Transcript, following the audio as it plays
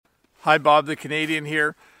Hi, Bob the Canadian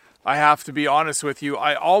here. I have to be honest with you.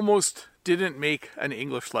 I almost didn't make an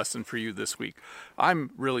English lesson for you this week. I'm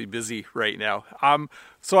really busy right now.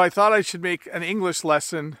 So I thought I should make an English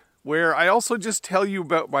lesson where I also just tell you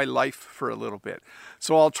about my life for a little bit.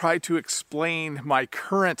 So I'll try to explain my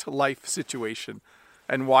current life situation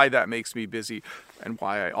and why that makes me busy and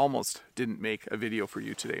why I almost didn't make a video for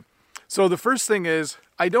you today. So the first thing is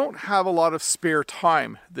I don't have a lot of spare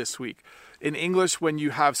time this week. In English, when you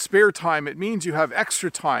have spare time, it means you have extra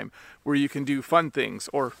time where you can do fun things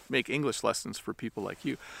or make English lessons for people like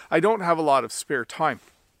you. I don't have a lot of spare time.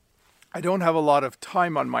 I don't have a lot of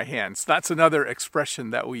time on my hands. That's another expression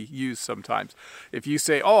that we use sometimes. If you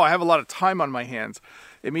say, oh, I have a lot of time on my hands,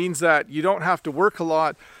 it means that you don't have to work a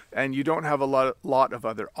lot and you don't have a lot of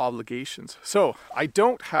other obligations. So I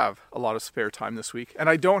don't have a lot of spare time this week, and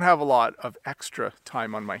I don't have a lot of extra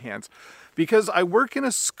time on my hands because I work in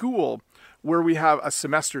a school where we have a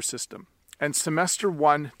semester system. And semester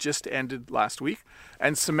 1 just ended last week,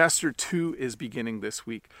 and semester 2 is beginning this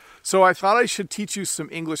week. So I thought I should teach you some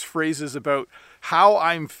English phrases about how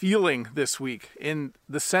I'm feeling this week in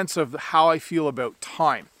the sense of how I feel about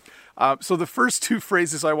time. So the first 2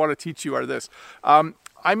 phrases I want to teach you are this. I'm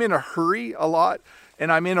in a hurry a lot,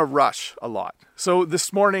 and I'm in a rush a lot. So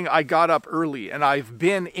this morning I got up early, and I've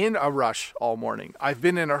been in a rush all morning. I've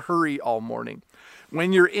been in a hurry all morning.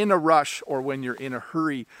 When you're in a rush or when you're in a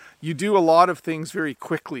hurry, you do a lot of things very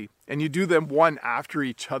quickly and you do them one after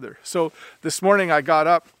each other. So this morning I got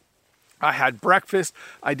up, I had breakfast,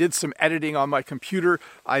 I did some editing on my computer,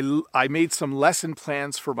 I made some lesson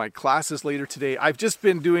plans for my classes later today. I've just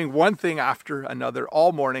been doing one thing after another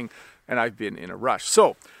all morning and I've been in a rush.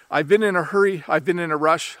 So I've been in a hurry, I've been in a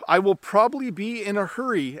rush. I will probably be in a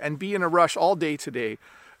hurry and be in a rush all day today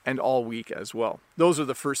and all week as well. Those are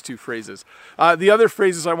the first 2 phrases. The other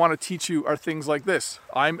phrases I want to teach you are things like this.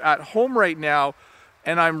 I'm at home right now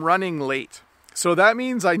and I'm running late. So that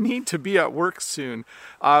means I need to be at work soon,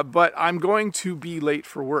 but I'm going to be late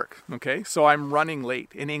for work. Okay, so I'm running late.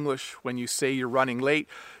 In English, when you say you're running late,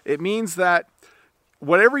 it means that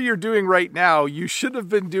whatever you're doing right now, you should have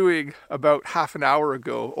been doing about half an hour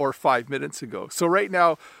ago or 5 minutes ago. So right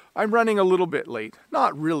now, I'm running a little bit late.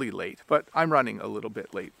 Not really late, but I'm running a little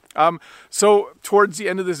bit late. So towards the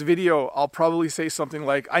end of this video, I'll probably say something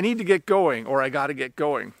like, I need to get going, or I gotta get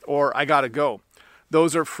going, or I gotta go.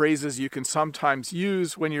 Those are phrases you can sometimes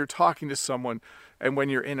use when you're talking to someone and when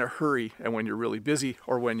you're in a hurry and when you're really busy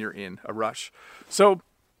or when you're in a rush. So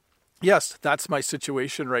yes, that's my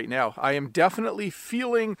situation right now. I am definitely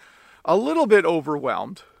feeling a little bit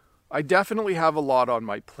overwhelmed. I definitely have a lot on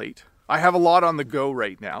my plate. I have a lot on the go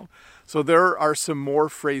right now. So there are some more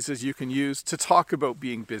phrases you can use to talk about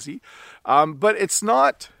being busy, but it's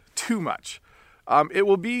not too much. It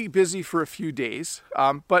will be busy for a few days,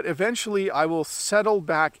 but eventually I will settle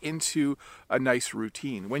back into a nice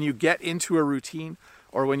routine. When you get into a routine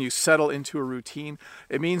or when you settle into a routine,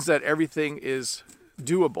 it means that everything is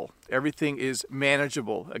doable. Everything is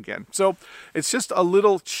manageable again. So it's just a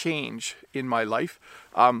little change in my life.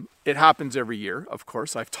 It happens every year, of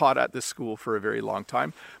course. I've taught at this school for a very long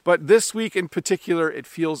time. But this week in particular, it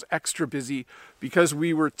feels extra busy because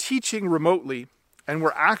we were teaching remotely and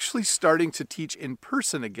we're actually starting to teach in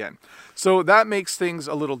person again. So that makes things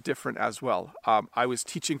a little different as well. I was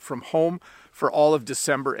teaching from home for all of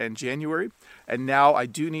December and January, and now I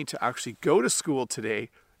do need to actually go to school today,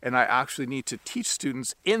 and I actually need to teach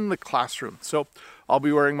students in the classroom. So I'll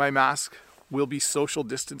be wearing my mask, we'll be social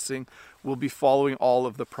distancing, we'll be following all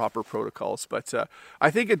of the proper protocols. But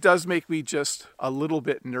I think it does make me just a little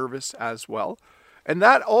bit nervous as well. And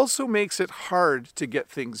that also makes it hard to get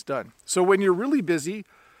things done. So when you're really busy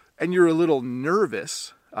and you're a little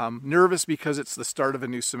nervous, nervous because it's the start of a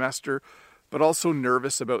new semester, but also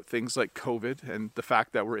nervous about things like COVID and the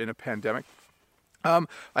fact that we're in a pandemic,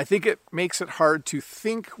 I think it makes it hard to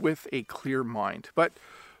think with a clear mind. But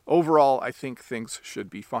overall, I think things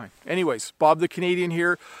should be fine. Anyways, Bob the Canadian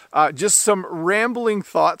here. Just some rambling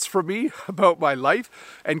thoughts from me about my life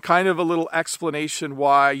and kind of a little explanation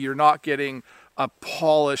why you're not getting a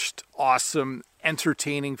polished, awesome,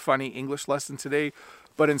 entertaining, funny English lesson today,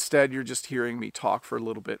 but instead you're just hearing me talk for a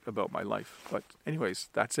little bit about my life. But anyways,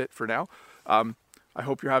 that's it for now. I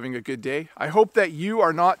hope you're having a good day. I hope that you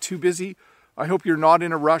are not too busy. I hope you're not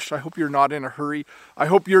in a rush. I hope you're not in a hurry. I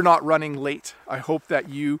hope you're not running late. I hope that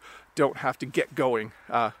you don't have to get going,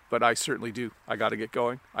 but I certainly do. I got to get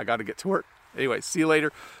going. I got to get to work. Anyway, see you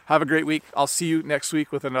later. Have a great week. I'll see you next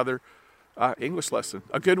week with another English lesson.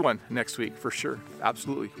 A good one next week for sure.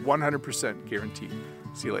 Absolutely. 100% guaranteed.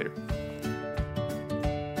 See you later.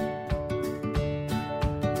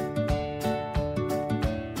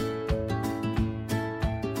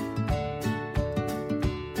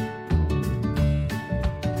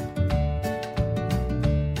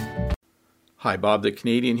 Hi, Bob the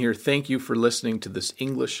Canadian here. Thank you for listening to this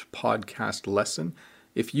English podcast lesson.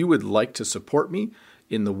 If you would like to support me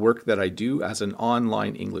in the work that I do as an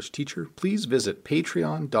online English teacher, please visit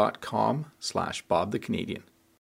patreon.com/Bob the Canadian.